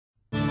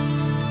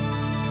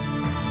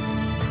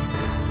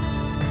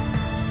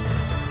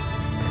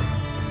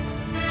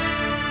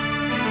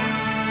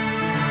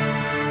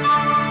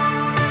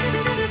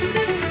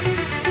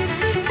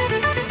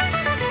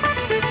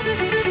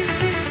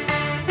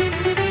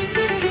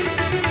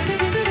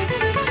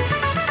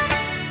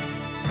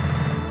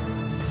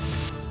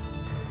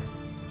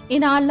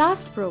In our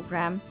last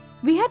program,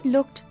 we had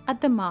looked at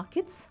the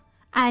markets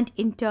and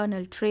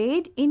internal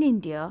trade in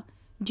India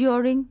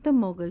during the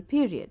Mughal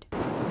period.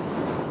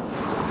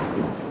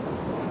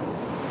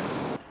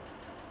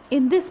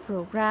 In this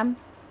program,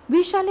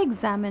 we shall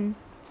examine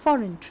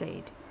foreign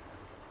trade.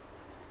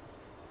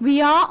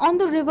 We are on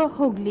the river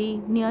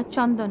Hooghly near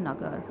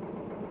Chandanagar,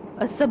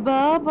 a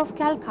suburb of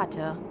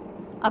Calcutta,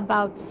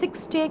 about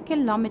 60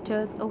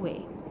 kilometers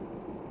away.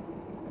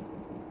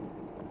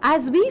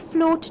 As we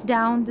float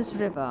down this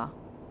river,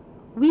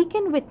 we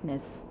can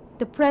witness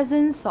the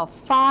presence of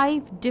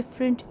 5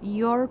 different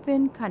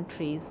European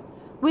countries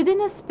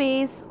within a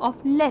space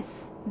of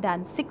less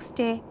than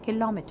 60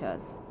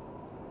 kilometers.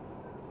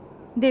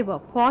 They were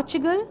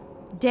Portugal,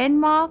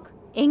 Denmark,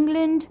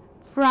 England,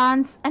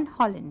 France and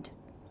Holland.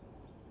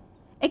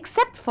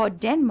 Except for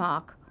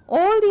Denmark,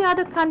 all the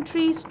other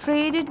countries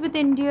traded with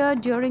India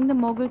during the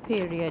Mughal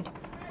period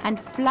and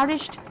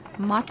flourished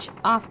much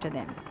after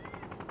them.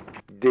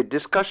 The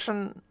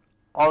discussion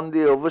on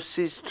the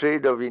overseas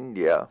trade of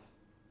India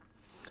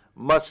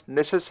must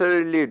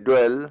necessarily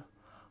dwell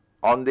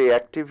on the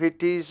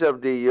activities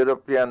of the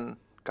European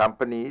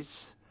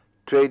companies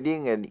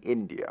trading in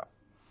India.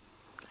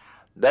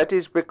 That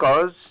is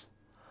because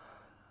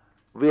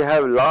we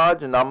have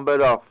large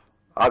number of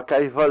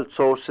archival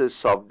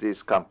sources of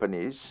these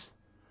companies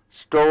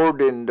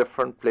stored in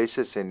different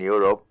places in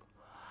Europe,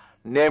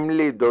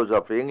 namely those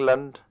of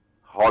England,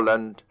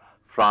 Holland,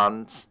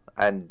 France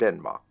and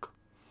Denmark.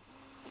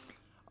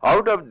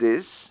 Out of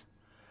this,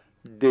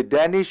 the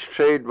Danish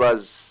trade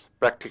was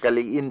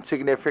practically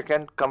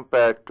insignificant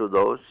compared to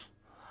those.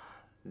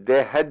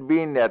 They had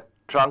been at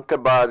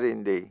Tranquebar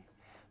in the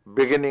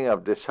beginning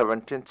of the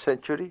 17th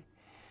century,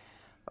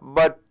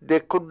 but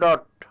they could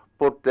not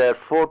put their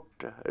foot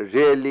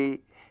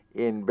really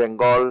in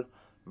Bengal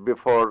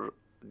before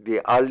the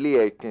early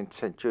 18th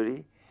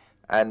century,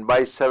 and by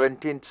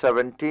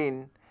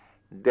 1717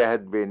 they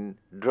had been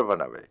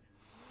driven away.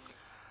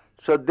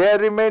 So there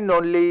remained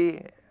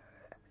only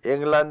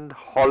England,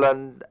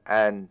 Holland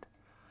and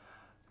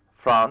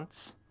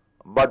France,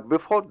 but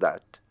before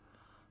that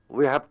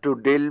we have to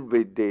deal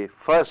with the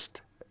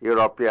first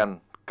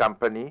European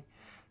company,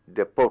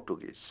 the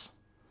Portuguese.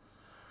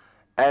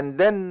 And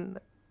then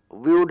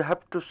we would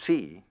have to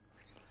see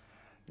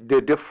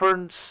the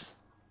difference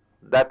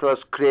that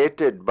was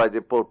created by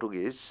the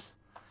Portuguese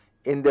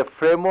in the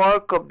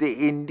framework of the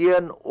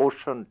Indian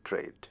Ocean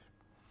trade.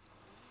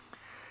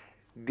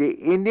 The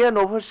Indian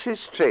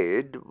overseas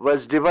trade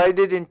was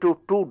divided into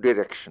 2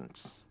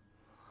 directions.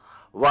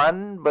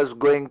 One was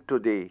going to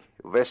the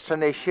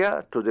Western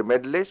Asia, to the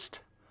Middle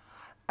East,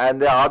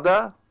 and the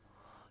other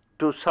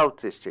to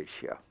Southeast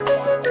Asia.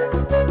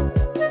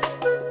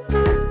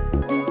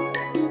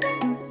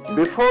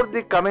 Before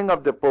the coming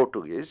of the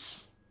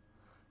Portuguese,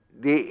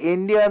 the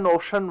Indian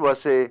Ocean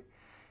was a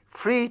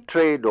free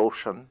trade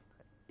ocean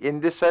in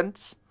the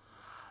sense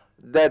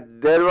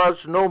that there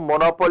was no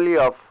monopoly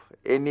of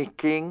any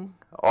king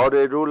or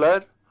a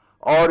ruler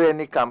or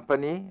any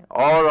company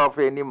or of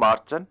any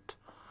merchant.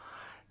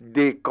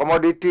 The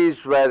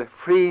commodities were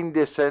free in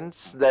the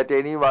sense that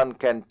anyone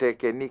can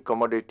take any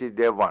commodity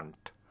they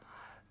want.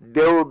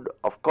 They would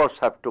of course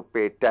have to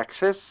pay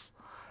taxes,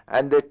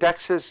 and the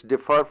taxes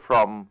differ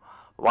from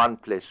one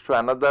place to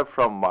another,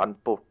 from one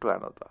port to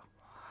another.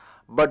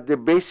 But the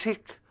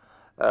basic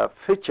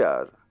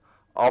feature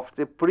of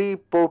the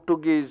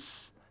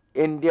pre-Portuguese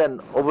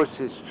Indian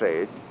overseas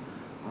trade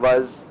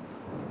was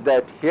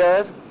that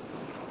here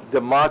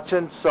the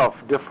merchants of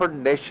different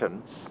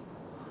nations,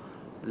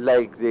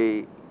 like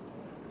the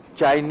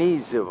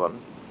Chinese even,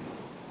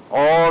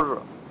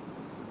 or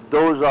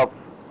those of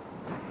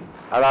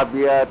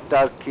Arabia,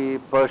 Turkey,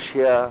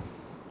 Persia,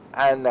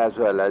 and as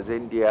well as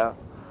India,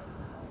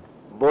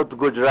 both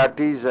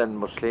Gujaratis and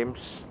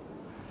Muslims,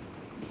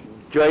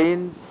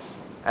 Jains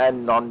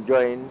and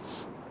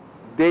non-Jains,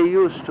 they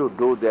used to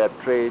do their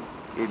trade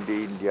in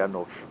the Indian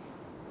Ocean.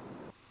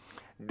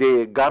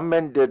 The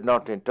government did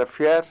not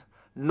interfere.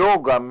 No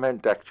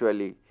government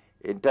actually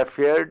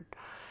interfered.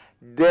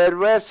 There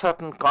were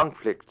certain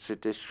conflicts,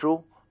 it is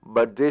true,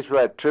 but these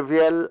were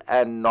trivial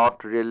and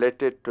not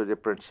related to the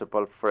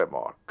principal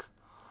framework.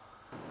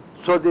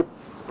 So the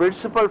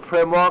principal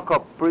framework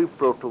of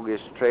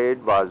pre-Portuguese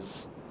trade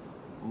was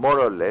more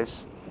or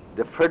less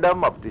the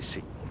freedom of the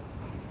sea.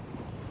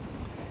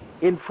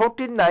 In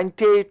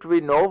 1498,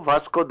 we know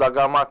Vasco da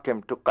Gama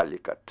came to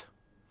Calicut.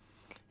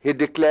 He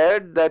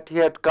declared that he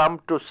had come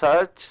to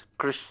search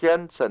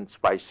Christians and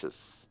spices.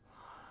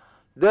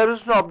 There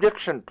is no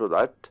objection to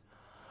that,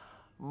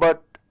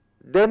 but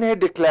then he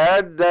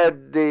declared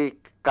that the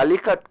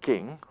Calicut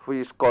king, who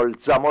is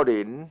called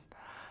Zamorin,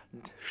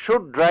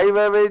 should drive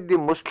away the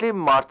Muslim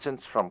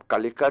merchants from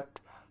Calicut,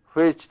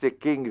 which the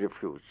king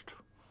refused.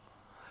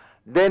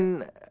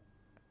 Then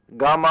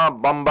Gama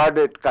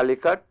bombarded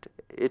Calicut.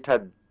 It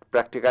had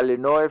practically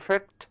no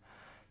effect.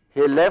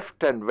 He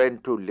left and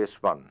went to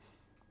Lisbon.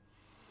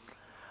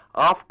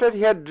 After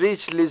he had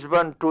reached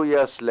Lisbon 2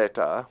 years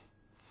later,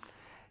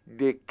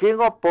 the king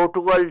of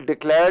Portugal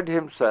declared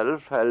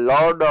himself a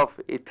lord of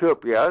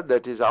Ethiopia,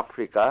 that is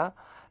Africa,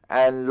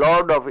 and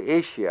lord of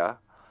Asia,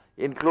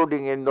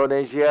 including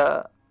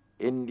Indonesia,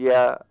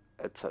 India,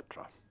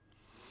 etc.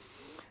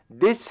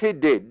 This he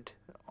did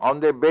on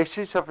the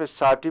basis of a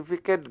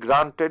certificate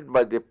granted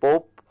by the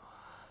Pope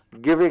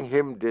giving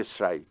him this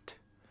right.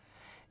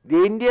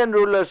 The Indian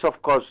rulers,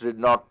 of course, did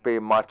not pay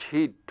much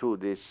heed to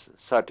this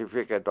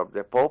certificate of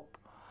the Pope,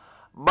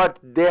 but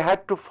they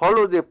had to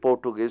follow the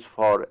Portuguese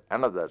for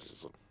another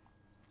reason.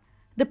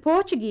 The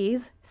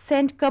Portuguese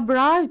sent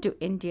Cabral to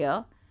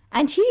India,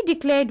 and he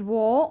declared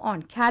war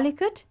on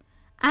Calicut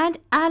and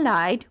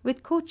allied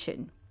with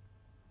Cochin.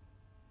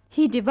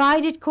 He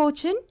divided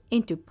Cochin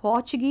into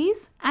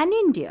Portuguese and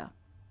India.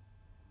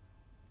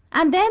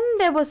 And then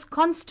there was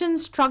constant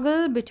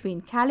struggle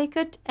between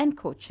Calicut and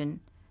Cochin,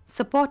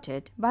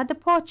 supported by the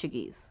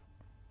Portuguese.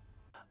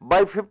 By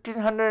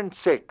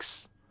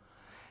 1506,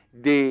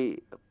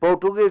 the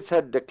Portuguese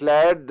had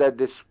declared that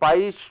the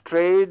spice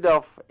trade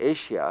of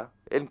Asia,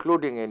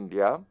 including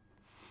India,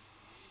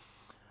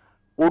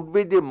 would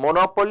be the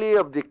monopoly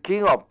of the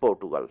king of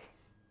Portugal.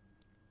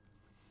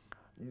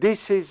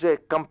 This is a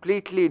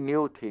completely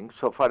new thing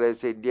so far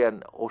as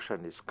Indian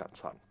Ocean is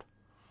concerned.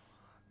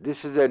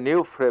 This is a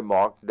new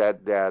framework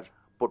that they are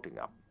putting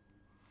up.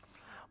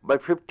 By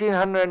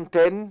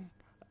 1510,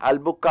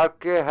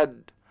 Albuquerque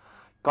had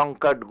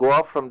conquered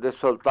Goa from the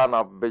Sultan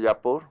of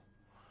Bijapur.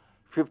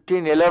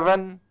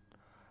 1511,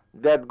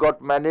 they had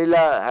got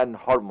Manila and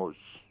Hormuz.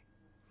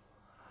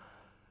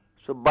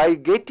 So by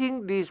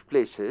getting these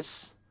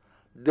places,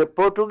 the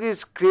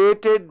Portuguese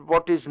created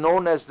what is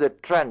known as the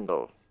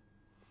triangle: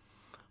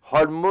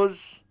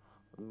 Hormuz,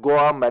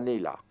 Goa,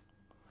 Manila.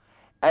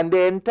 And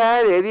the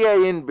entire area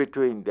in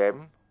between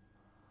them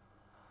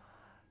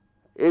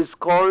is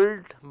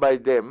called by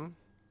them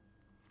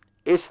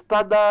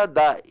Estada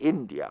da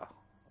India,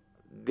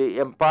 the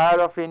Empire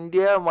of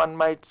India, one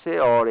might say,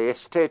 or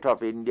Estate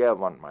of India,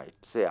 one might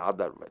say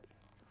otherwise.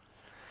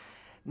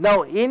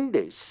 Now in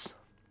this,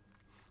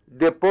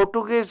 the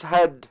Portuguese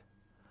had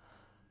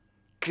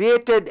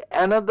created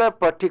another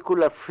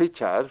particular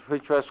feature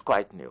which was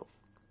quite new.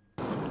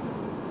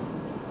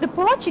 The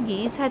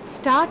Portuguese had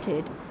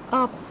started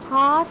a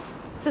pass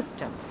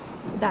system.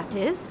 That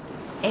is,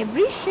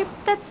 every ship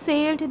that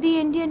sailed the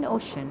Indian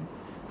Ocean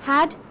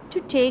had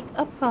to take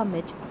a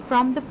permit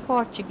from the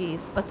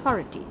Portuguese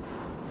authorities.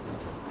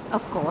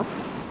 Of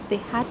course, they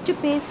had to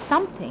pay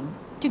something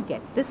to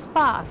get this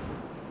pass.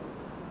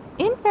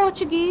 In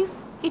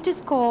Portuguese, it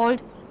is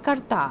called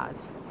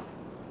cartaz.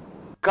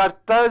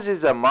 Cartaz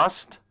is a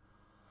must,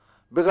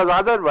 because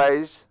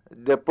otherwise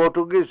the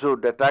Portuguese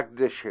would attack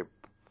the ship.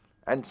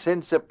 And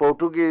since the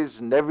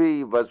Portuguese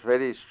navy was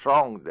very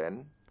strong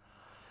then,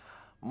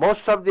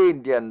 most of the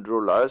Indian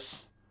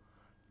rulers,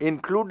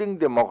 including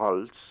the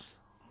Mughals,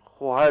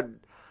 who had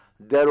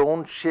their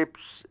own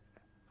ships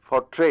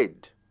for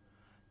trade,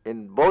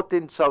 both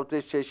in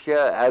Southeast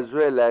Asia as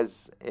well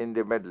as in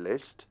the Middle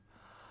East,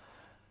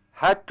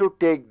 had to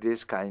take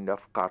this kind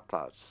of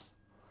cartaz.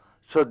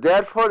 So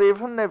therefore,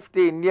 even if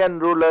the Indian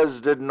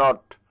rulers did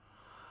not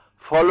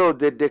follow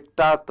the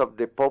diktat of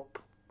the Pope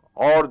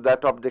or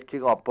that of the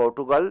King of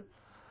Portugal,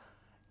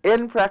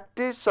 in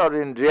practice or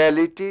in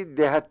reality,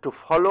 they had to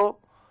follow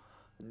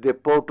the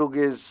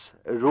Portuguese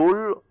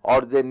rule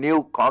or the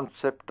new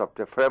concept of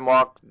the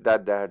framework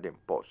that they had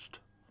imposed.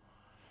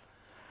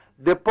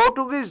 The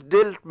Portuguese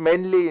dealt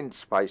mainly in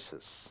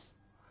spices.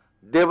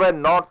 They were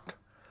not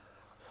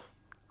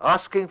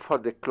asking for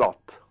the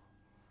cloth,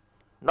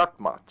 not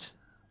much.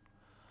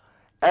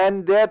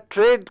 And their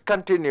trade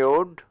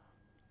continued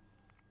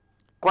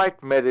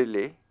quite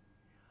merrily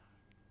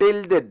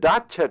till the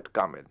Dutch had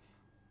come in.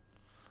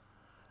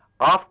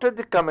 After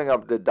the coming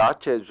of the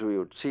Dutch, as we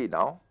would see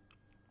now,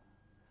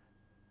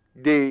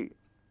 the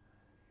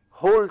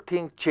whole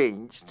thing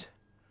changed.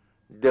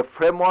 The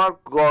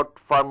framework got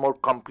far more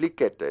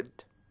complicated,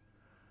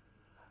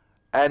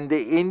 and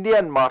the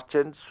Indian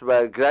merchants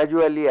were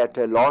gradually at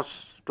a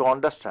loss to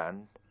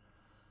understand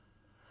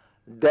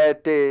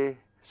that a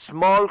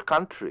small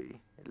country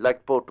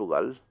like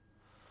Portugal,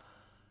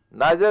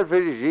 neither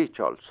very rich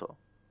also,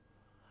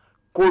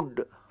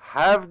 could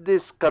have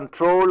this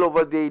control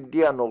over the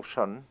Indian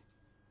Ocean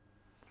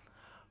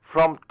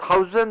from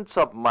thousands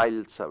of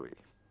miles away.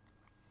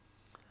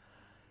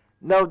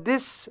 Now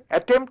this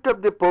attempt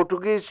of the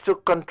Portuguese to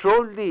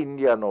control the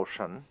Indian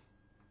Ocean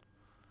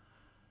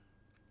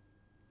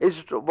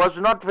was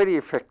not very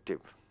effective,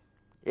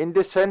 in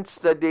the sense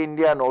that the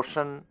Indian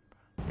Ocean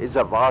is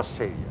a vast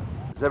area.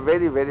 It's a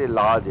very, very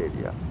large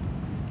area.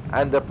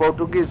 And the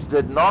Portuguese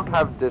did not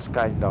have this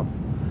kind of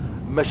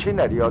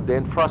machinery or the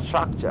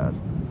infrastructure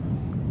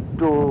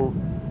to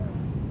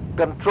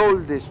control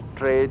this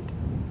trade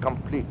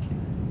completely.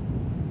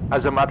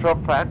 As a matter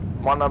of fact,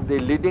 one of the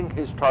leading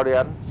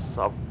historians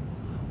of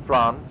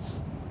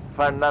France,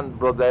 Fernand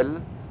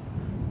Braudel,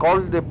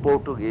 called the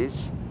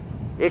Portuguese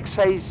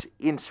excise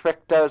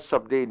inspectors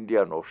of the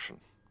Indian Ocean.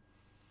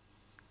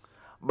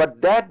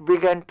 But that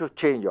began to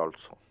change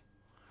also,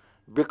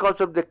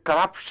 because of the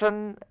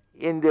corruption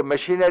in the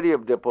machinery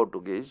of the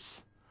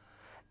Portuguese,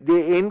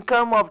 the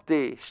income of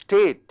the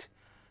state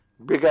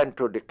began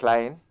to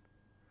decline,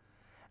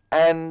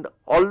 and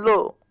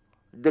although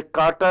the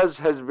cartas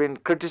has been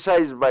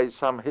criticized by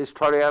some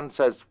historians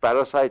as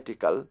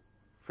parasitical,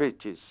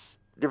 which is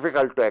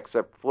difficult to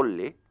accept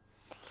fully,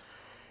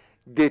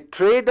 the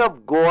trade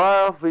of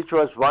Goa, which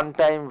was one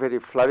time very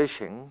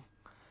flourishing,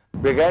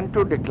 began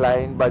to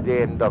decline by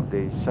the end of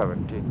the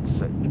 17th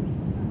century.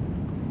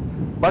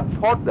 But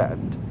for that,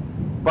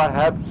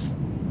 perhaps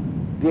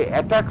the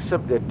attacks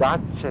of the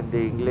Dutch and the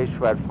English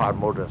were far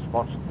more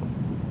responsible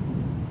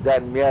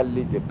than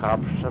merely the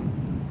corruption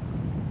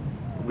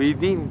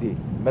within the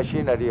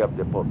machinery of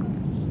the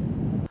Portuguese.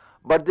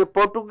 But the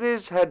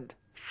Portuguese had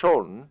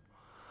shown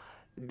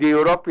the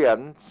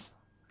Europeans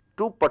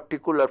two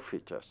particular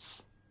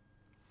features.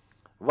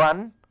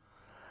 One,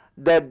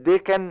 that they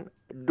can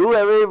do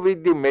away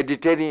with the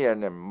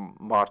Mediterranean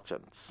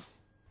merchants.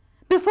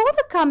 Before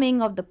the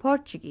coming of the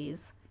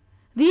Portuguese,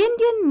 the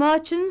Indian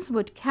merchants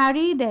would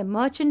carry their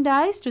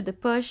merchandise to the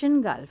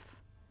Persian Gulf.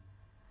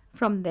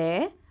 From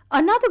there,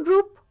 another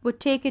group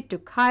would take it to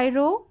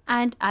Cairo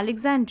and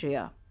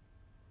Alexandria.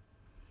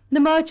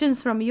 The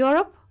merchants from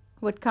Europe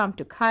would come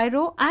to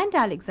Cairo and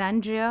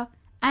Alexandria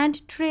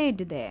and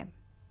trade there.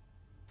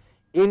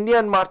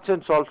 Indian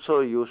merchants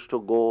also used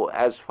to go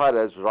as far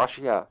as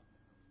Russia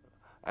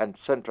and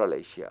Central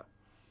Asia,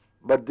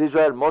 but these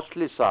were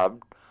mostly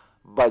served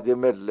by the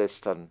Middle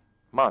Eastern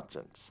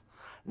merchants.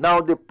 Now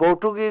the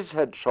Portuguese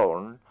had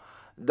shown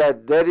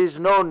that there is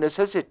no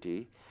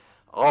necessity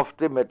of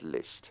the Middle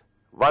East.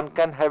 One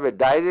can have a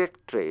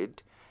direct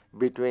trade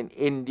between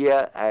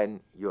India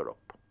and Europe.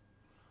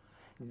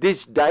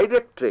 This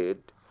direct trade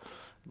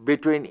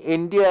between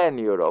India and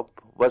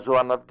Europe was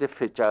one of the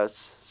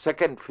features,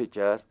 second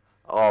feature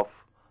of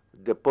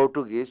the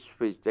Portuguese,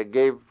 which they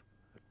gave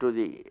to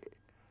the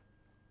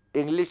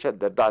English and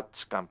the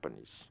Dutch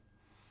companies.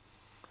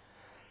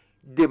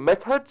 The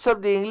methods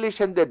of the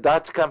English and the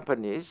Dutch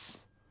companies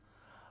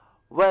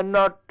were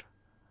not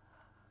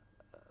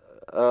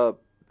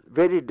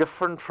very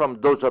different from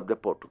those of the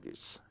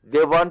Portuguese.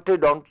 They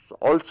wanted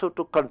also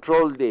to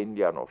control the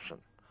Indian Ocean,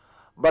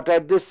 but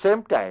at the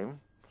same time,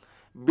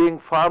 being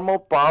far more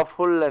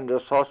powerful and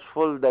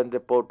resourceful than the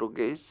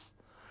Portuguese,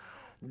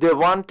 they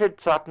wanted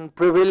certain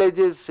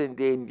privileges in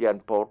the Indian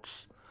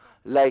ports,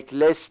 like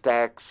less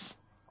tax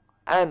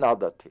and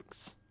other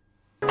things.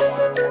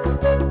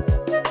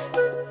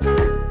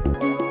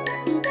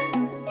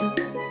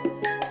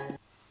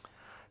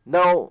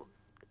 Now,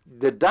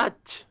 the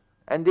Dutch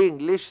and the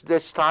English, they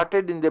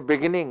started in the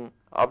beginning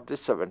of the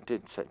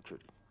 17th century.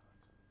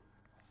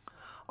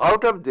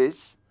 Out of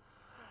this,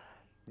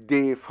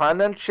 the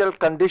financial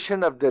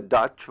condition of the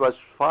Dutch was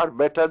far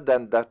better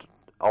than that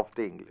of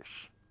the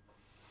English.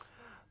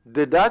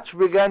 The Dutch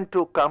began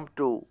to come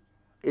to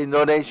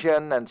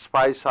Indonesian and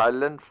Spice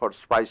Island for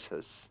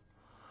spices.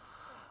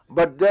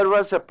 But there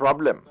was a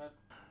problem.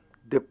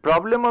 The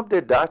problem of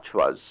the Dutch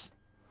was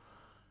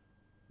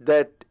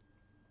that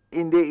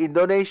in the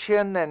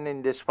Indonesian and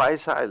in the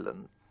Spice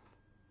Island,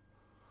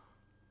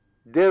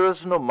 there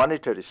was no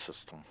monetary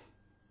system.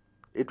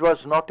 It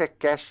was not a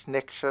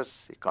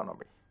cash-nexus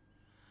economy.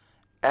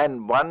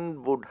 And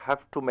one would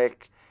have to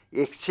make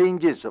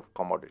exchanges of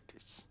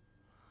commodities.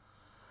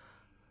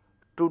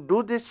 To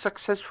do this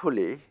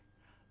successfully,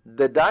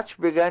 the Dutch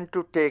began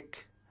to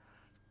take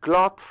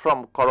cloth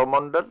from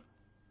Coromandel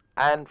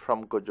and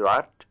from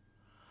Gujarat,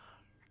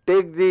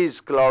 take these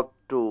cloth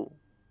to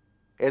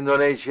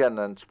Indonesian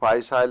and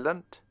Spice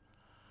Island,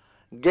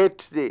 get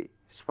the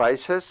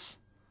spices,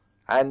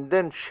 and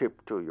then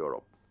ship to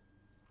Europe.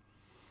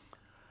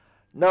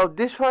 Now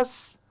this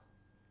was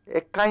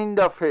a kind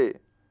of a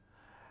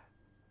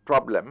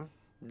problem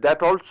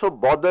that also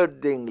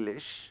bothered the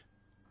English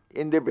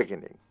in the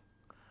beginning.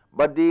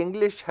 But the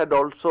English had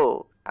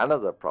also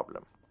another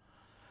problem.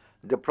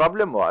 The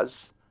problem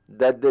was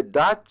that the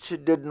Dutch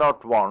did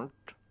not want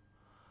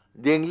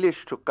the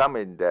English to come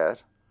in there,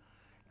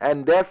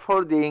 and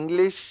therefore the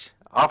English,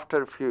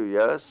 after a few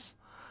years,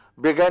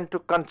 began to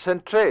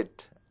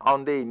concentrate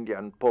on the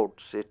Indian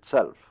ports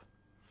itself.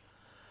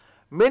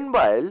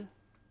 Meanwhile,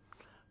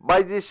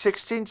 by the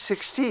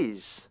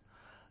 1660s,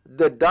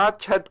 the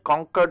Dutch had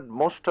conquered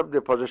most of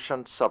the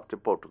possessions of the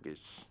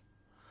Portuguese.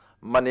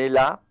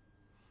 Manila,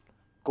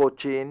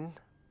 Cochin,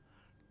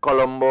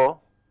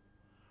 Colombo,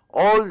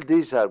 all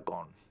these are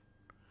gone.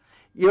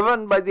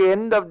 Even by the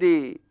end of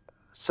the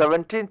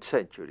 17th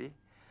century,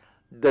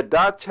 the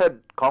Dutch had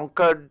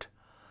conquered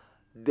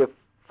the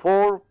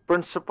 4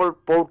 principal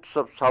ports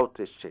of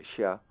Southeast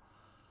Asia,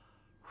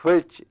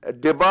 which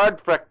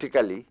debarred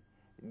practically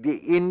the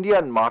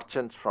Indian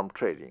merchants from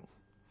trading.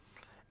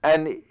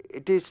 And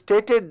it is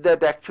stated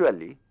that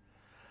actually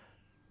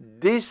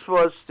this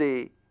was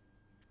the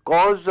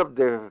cause of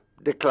the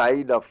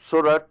decline of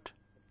Surat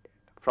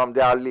from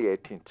the early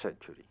 18th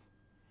century,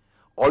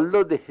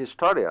 although the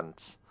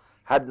historians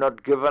had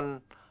not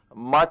given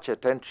much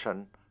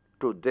attention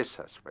to this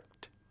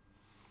aspect,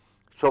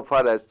 so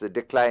far as the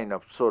decline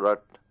of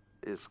Surat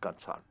is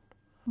concerned.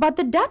 But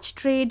the Dutch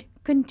trade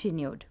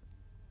continued.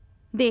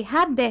 They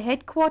had their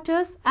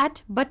headquarters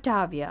at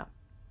Batavia,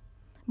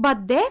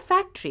 but their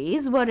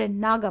factories were in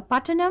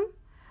Nagapattinam,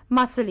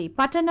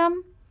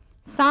 Masalipattanam,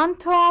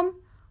 Santhom,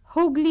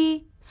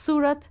 Hooghly,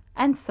 Surat,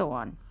 and so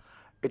on.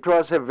 It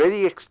was a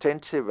very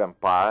extensive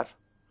empire,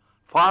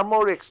 far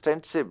more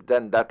extensive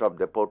than that of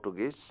the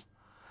Portuguese,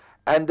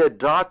 and the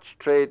Dutch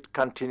trade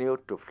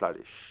continued to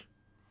flourish.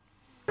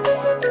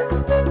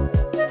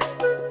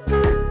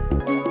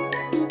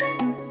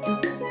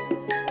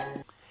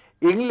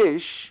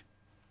 English,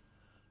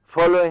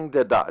 following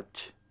the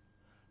Dutch,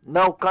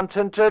 now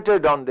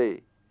concentrated on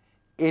the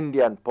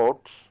Indian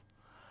ports.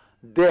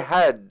 They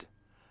had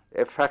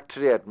a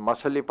factory at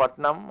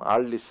Masalipatnam,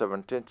 early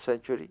 17th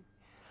century.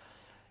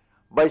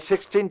 By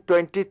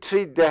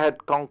 1623, they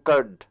had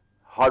conquered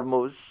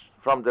Hormuz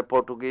from the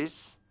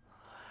Portuguese.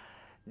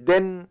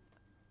 Then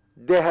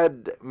they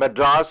had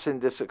Madras in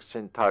the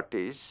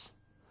 1630s.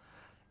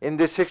 In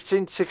the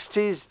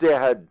 1660s, they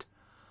had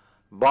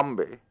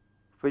Bombay,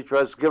 which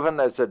was given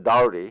as a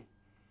dowry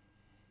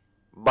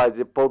by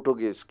the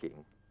Portuguese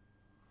king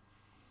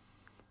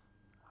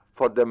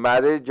for the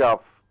marriage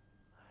of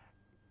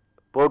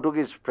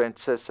Portuguese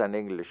princess and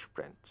English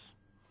prince.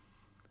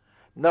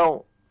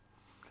 Now,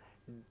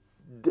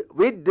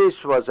 with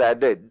this was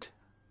added,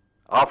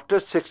 after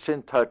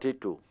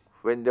 1632,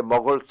 when the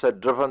Mughals had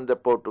driven the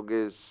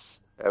Portuguese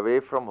away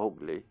from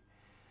Hooghly,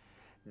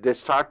 the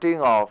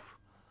starting of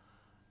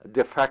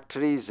the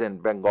factories in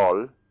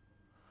Bengal,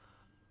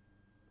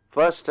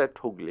 first at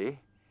Hooghly,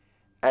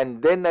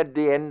 and then at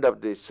the end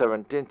of the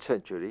 17th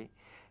century,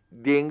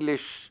 the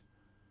English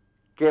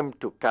came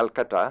to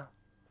Calcutta,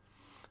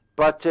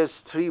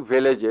 purchased 3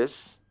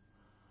 villages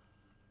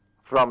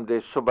from the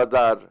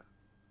Subadar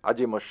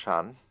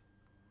Azimuddin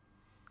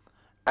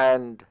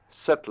and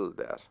settled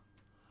there.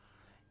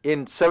 In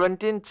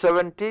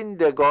 1717,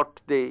 they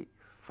got the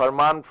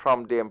firman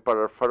from the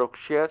Emperor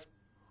Farrukhsiyar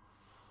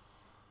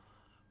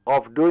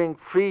of doing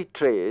free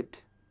trade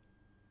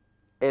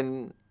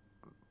in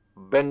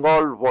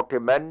Bengal, what he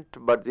meant,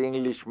 but the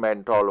English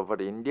meant all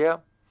over India,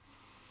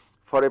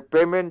 for a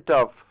payment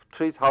of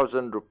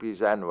 3,000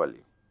 rupees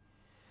annually.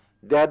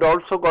 They had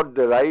also got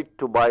the right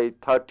to buy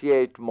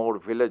 38 more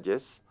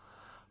villages,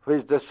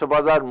 which the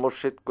Subadar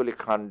Murshid Quli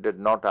Khan did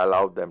not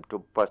allow them to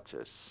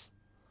purchase.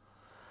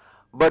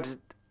 But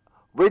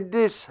with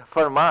this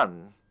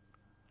firman,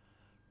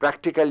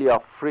 practically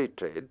of free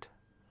trade,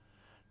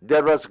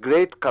 there was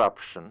great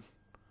corruption.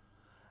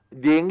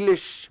 The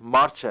English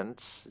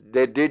merchants,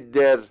 they did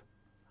their,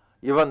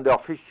 even the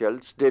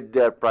officials did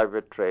their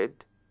private trade,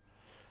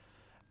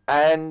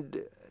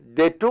 and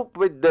they took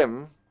with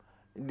them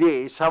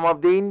some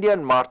of the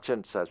Indian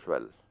merchants as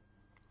well.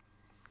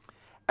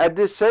 At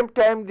the same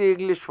time, the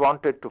English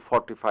wanted to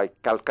fortify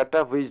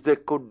Calcutta, which they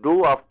could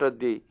do after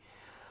the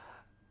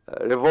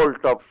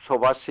revolt of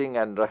Sobha Singh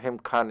and Rahim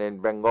Khan in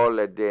Bengal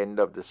at the end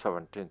of the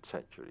 17th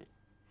century.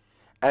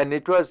 And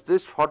it was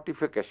this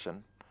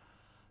fortification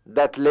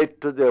that led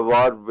to the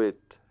war with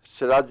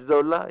Siraj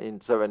Dowlah in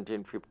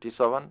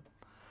 1757,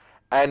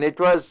 and it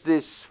was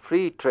this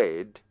free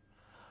trade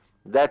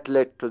that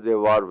led to the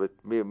war with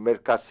Mir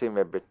Qasim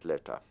a bit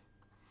later.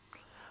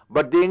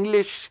 But the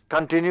English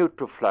continued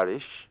to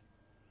flourish,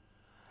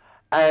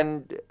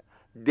 and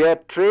their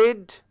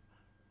trade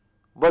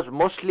was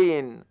mostly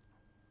in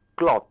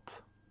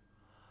cloth,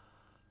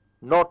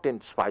 not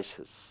in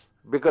spices,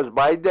 because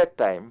by that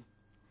time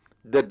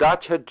the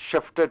Dutch had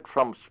shifted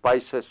from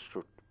spices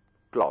to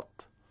cloth.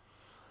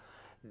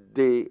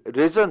 The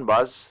reason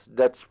was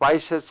that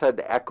spices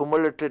had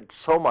accumulated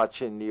so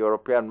much in the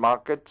European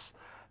markets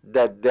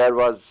that there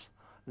was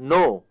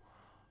no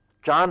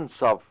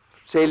chance of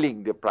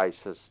selling the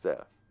prices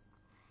there.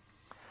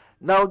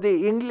 Now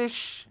the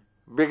English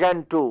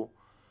began to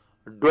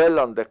dwell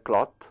on the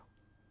cloth,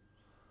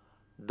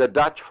 the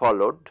Dutch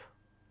followed,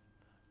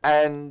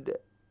 and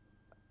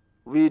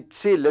we'd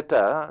see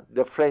later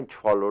the French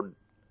followed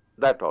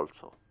that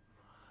also.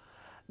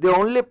 The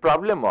only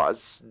problem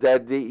was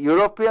that the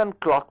European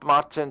cloth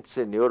merchants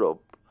in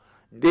Europe,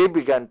 they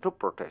began to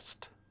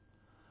protest.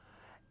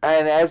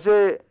 And as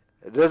a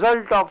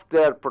result of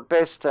their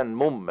protest and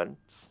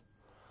movements,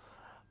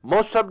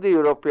 most of the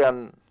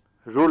European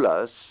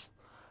rulers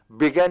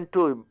began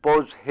to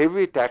impose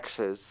heavy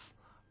taxes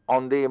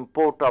on the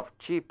import of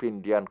cheap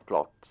Indian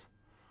cloth.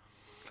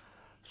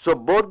 So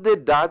both the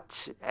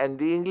Dutch and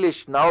the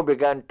English now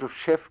began to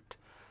shift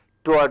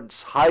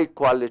towards high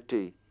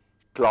quality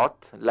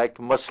cloth like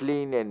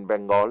muslin in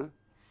Bengal,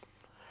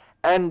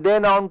 and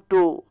then on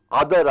to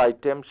other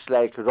items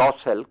like raw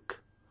silk,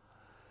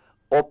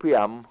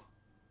 opium,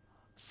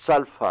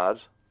 sulfur,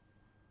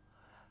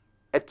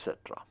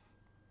 etc.,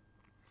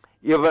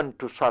 even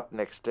to certain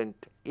extent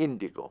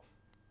indigo.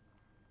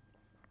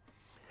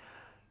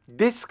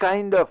 This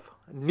kind of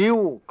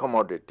new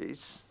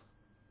commodities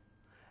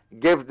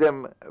gave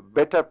them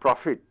better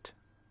profit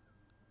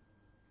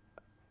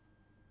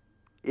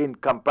in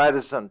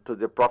comparison to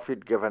the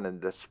profit given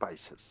in the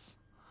spices.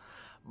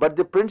 But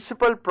the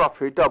principal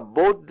profit of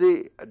both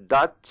the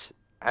Dutch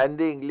and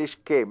the English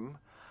came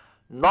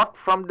not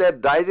from their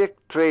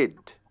direct trade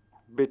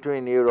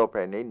between Europe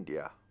and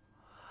India,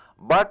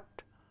 but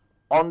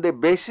on the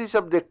basis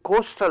of the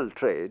coastal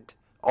trade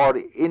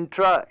or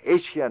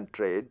intra-Asian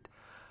trade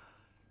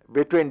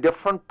between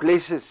different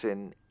places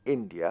in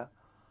India,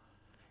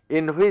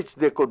 in which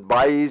they could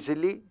buy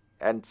easily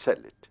and sell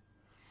it.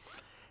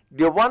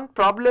 The one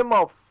problem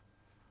of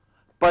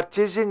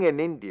purchasing in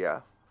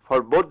India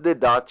for both the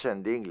Dutch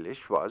and the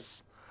English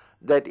was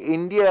that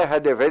India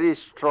had a very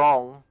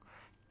strong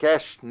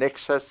cash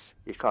nexus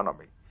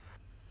economy.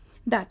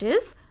 That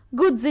is,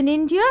 goods in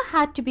India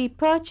had to be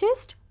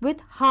purchased with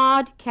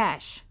hard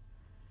cash.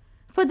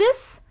 For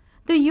this,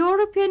 the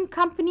European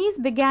companies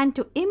began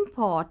to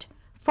import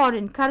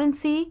foreign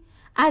currency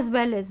as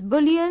well as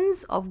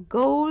bullions of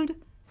gold,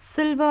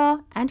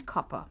 silver and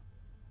copper.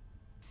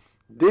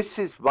 This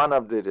is one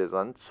of the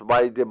reasons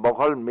why the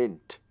Mughal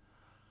mint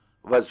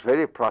was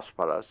very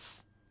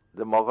prosperous,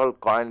 the Mughal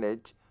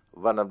coinage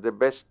one of the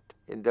best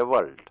in the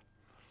world.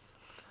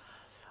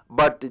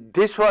 But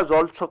this was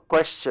also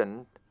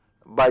questioned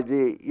by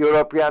the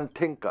European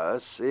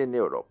thinkers in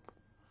Europe.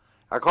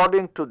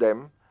 According to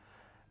them,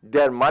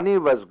 their money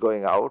was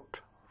going out,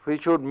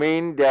 which would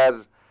mean they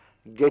are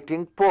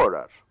getting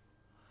poorer.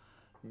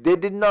 They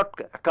did not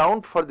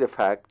account for the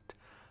fact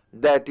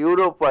that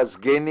Europe was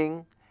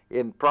gaining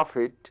in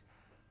profit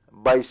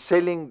by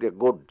selling the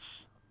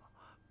goods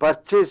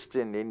purchased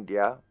in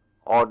India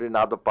or in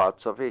other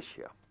parts of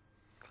Asia.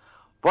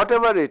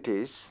 Whatever it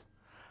is,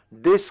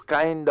 this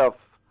kind of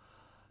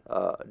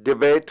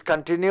debate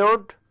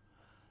continued.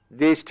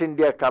 The East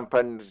India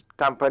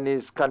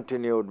companies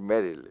continued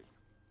merrily.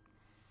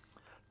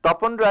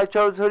 Tapan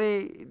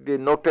Raychaudhuri, the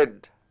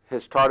noted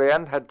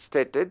historian, had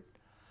stated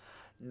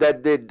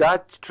that the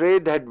Dutch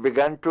trade had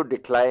begun to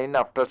decline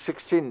after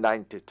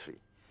 1693.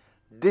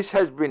 This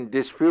has been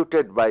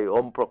disputed by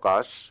Om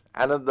Prakash,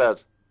 another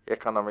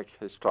economic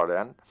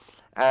historian,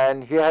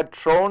 and he had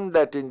shown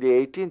that in the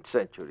 18th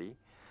century,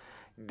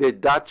 the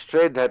Dutch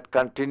trade had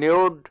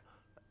continued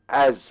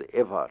as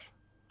ever.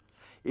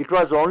 It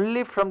was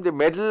only from the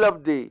middle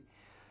of the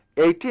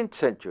 18th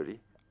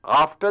century,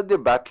 after the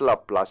Battle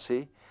of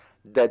Plassey,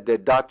 that the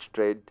Dutch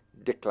trade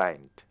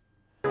declined.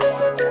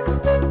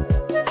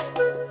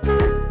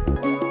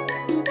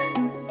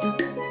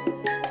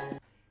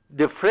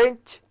 The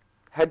French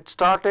had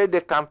started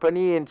a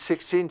company in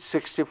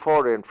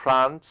 1664 in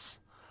France,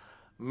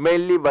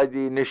 mainly by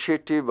the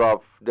initiative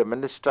of the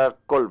minister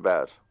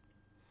Colbert.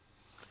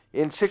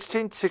 In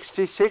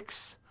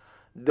 1666,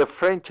 the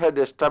French had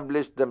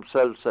established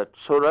themselves at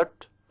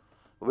Surat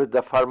with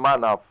the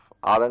Farman of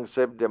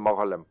Aurangzeb, the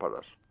Mughal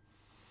emperor.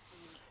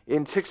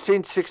 In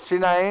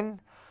 1669,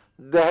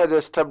 they had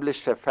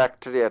established a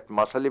factory at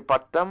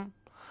Masalipatnam,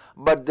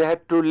 but they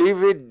had to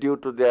leave it due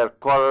to their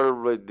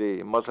quarrel with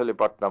the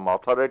Masalipatnam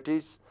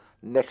authorities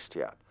next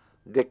year.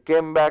 They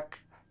came back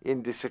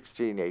in the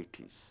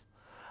 1680s.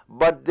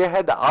 But they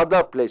had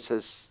other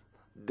places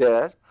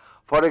there.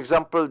 For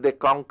example, they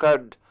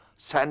conquered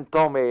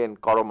Saint-Thome in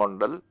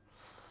Coromandel,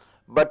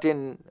 but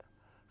in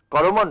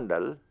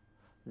Coromandel,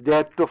 they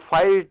had to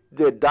fight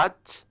the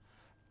Dutch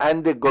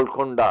and the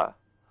Golconda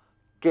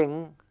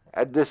king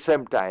at the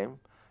same time,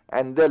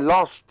 and they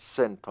lost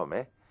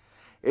Saint-Thome.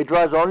 It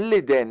was only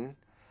then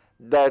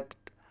that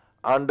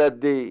under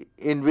the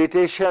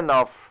invitation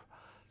of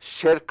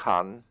Sher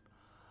Khan,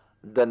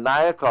 the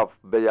Nayak of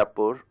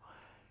Bijapur,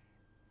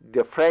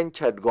 the French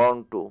had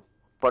gone to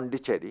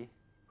Pondicherry,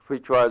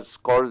 which was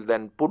called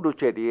then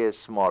Puducherry, a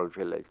small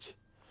village.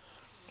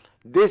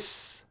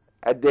 This,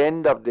 at the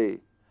end of the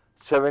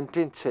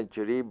 17th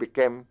century,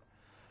 became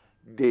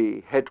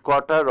the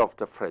headquarters of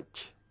the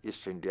French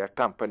East India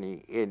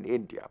Company in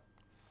India.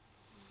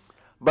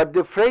 But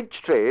the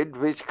French trade,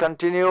 which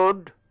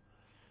continued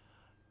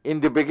in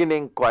the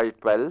beginning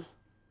quite well,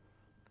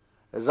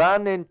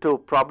 ran into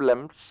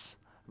problems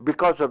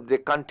because of the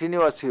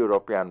continuous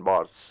European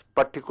wars,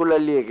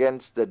 particularly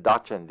against the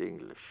Dutch and the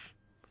English.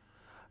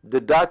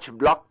 The Dutch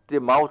blocked the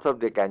mouth of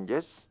the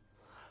Ganges,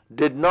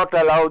 did not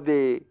allow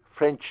the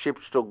French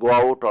ships to go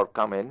out or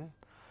come in,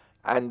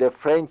 and the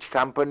French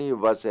company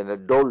was in a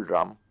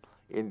doldrum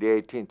in the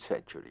 18th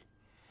century.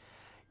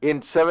 In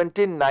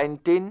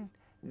 1719,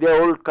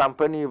 the old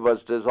company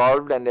was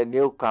dissolved and a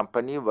new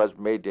company was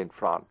made in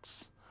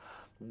France.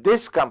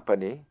 This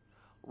company,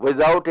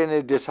 without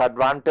any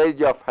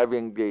disadvantage of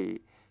having the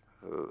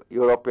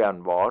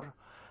European war,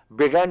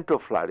 began to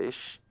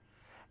flourish,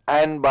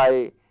 and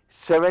by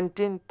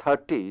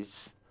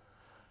 1730s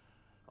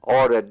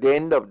or at the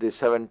end of the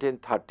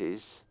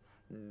 1730s,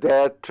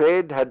 their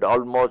trade had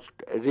almost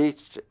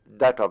reached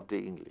that of the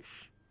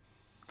English.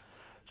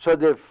 So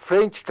the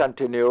French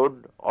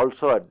continued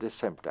also at the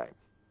same time.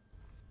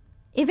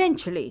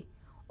 Eventually,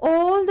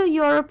 all the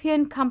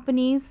European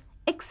companies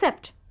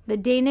except the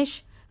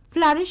Danish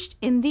flourished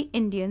in the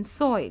Indian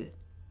soil.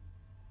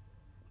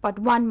 But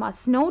one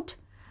must note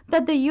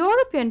that the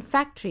European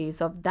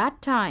factories of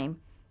that time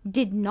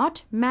did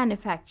not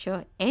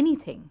manufacture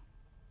anything.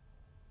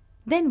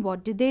 Then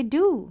what did they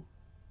do?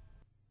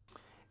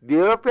 The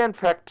European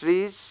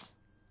factories,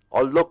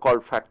 although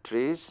called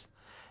factories,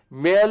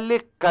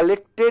 merely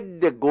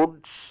collected the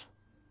goods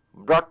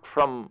brought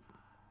from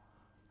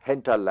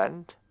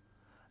hinterland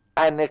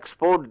and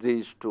export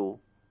these to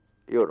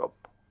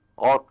Europe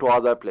or to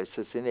other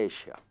places in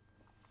Asia.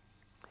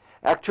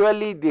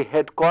 Actually, the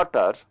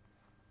headquarters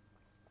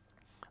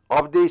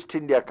of the East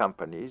India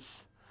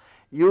Companies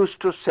used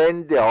to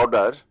send the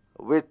order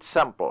with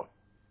sample.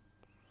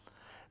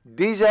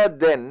 These are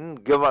then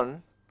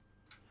given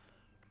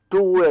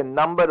to a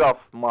number of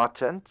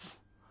merchants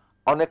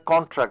on a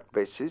contract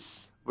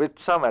basis with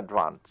some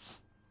advance.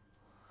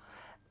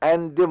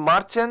 And the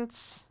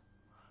merchants,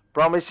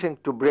 promising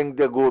to bring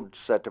the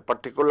goods at a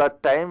particular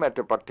time, at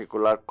a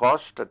particular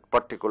cost, at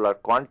particular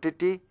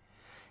quantity,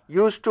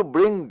 used to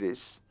bring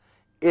this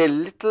a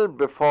little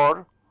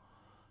before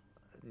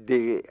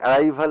the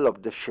arrival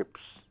of the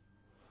ships.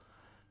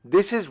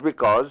 This is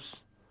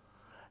because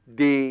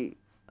the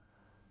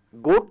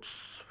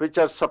goods which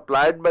are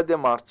supplied by the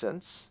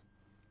merchants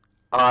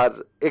are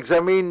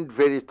examined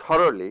very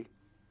thoroughly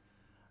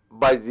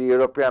by the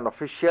European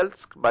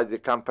officials, by the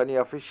company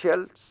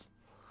officials,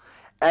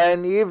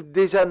 and if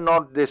these are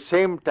not the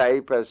same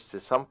type as the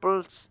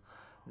samples,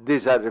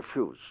 these are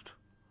refused.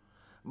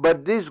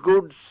 But these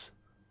goods,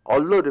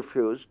 although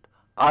refused,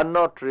 are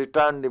not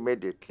returned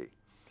immediately,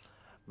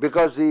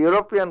 because the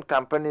European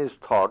companies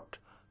thought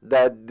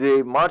that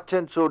the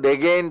merchants would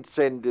again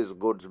send these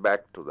goods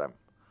back to them.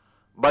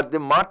 But the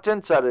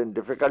merchants are in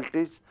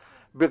difficulties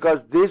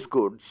because these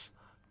goods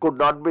could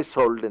not be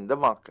sold in the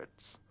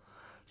markets.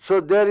 So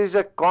there is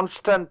a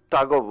constant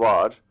tug of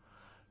war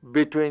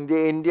between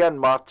the Indian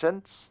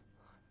merchants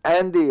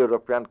and the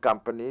European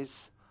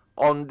companies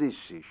on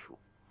this issue.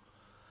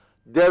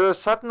 There are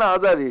certain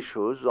other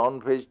issues on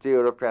which the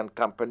European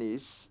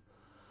companies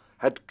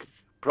had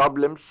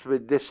problems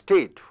with the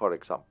state, for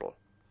example.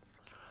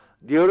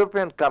 The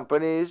European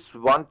companies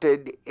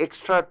wanted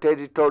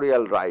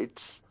extraterritorial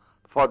rights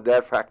for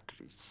their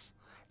factories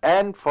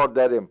and for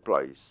their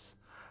employees.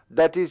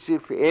 That is,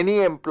 if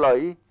any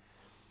employee,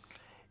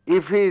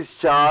 if he is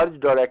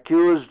charged or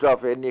accused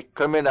of any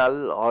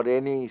criminal or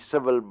any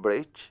civil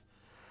breach,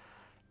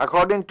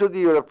 according to the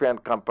European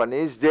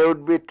companies, they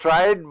would be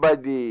tried by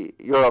the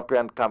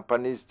European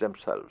companies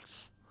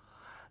themselves.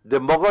 The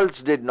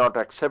Mughals did not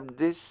accept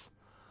this.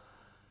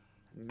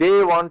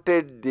 They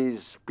wanted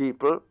these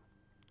people,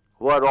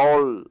 who are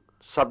all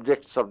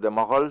subjects of the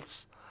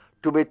Mughals,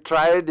 to be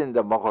tried in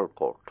the Mughal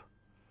court.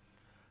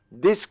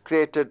 This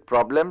created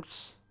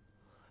problems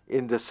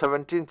in the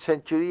 17th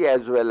century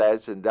as well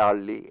as in the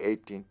early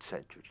 18th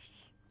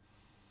centuries.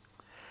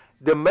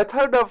 The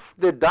method of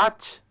the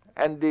Dutch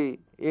and the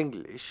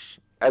English,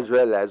 as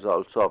well as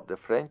also of the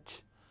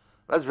French,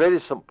 was very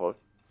simple.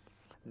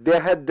 They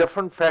had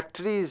different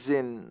factories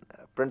in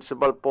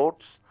principal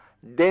ports.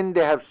 Then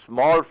they have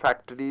small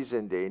factories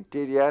in the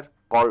interior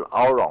called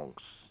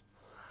aurongs.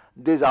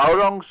 These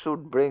aurongs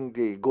would bring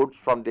the goods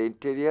from the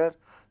interior,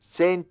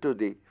 sent to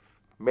the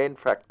main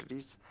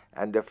factories,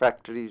 and the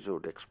factories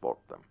would export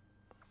them.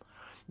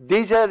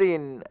 These are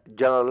in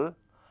general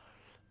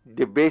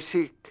the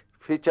basic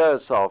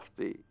features of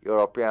the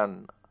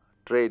European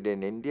trade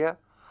in India,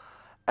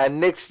 and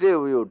next day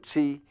we would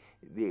see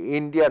the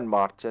Indian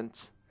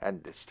merchants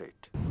and the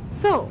state.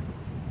 So,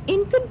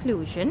 in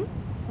conclusion,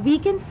 we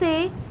can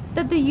say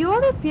that the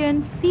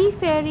European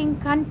seafaring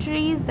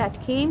countries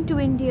that came to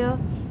India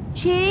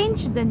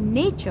changed the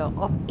nature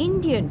of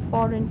Indian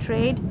foreign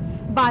trade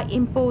by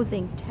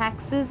imposing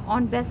taxes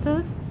on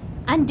vessels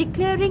and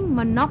declaring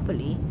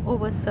monopoly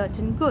over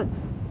certain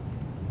goods.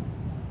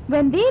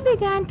 When they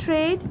began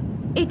trade,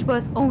 it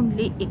was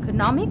only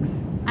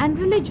economics and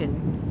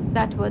religion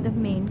that were the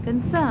main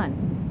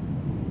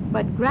concern.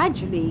 But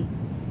gradually,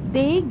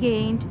 they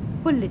gained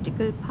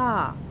political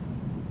power.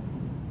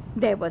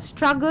 There were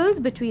struggles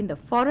between the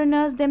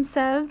foreigners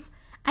themselves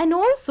and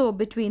also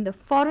between the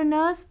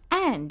foreigners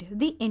and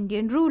the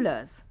Indian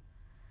rulers.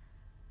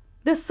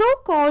 The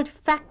so-called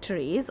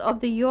factories of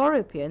the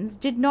Europeans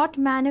did not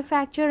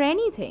manufacture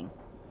anything.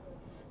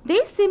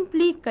 They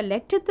simply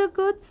collected the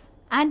goods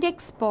and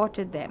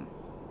exported them.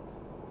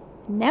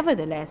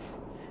 Nevertheless,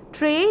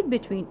 trade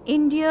between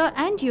India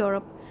and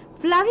Europe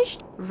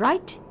flourished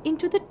right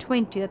into the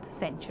 20th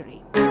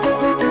century.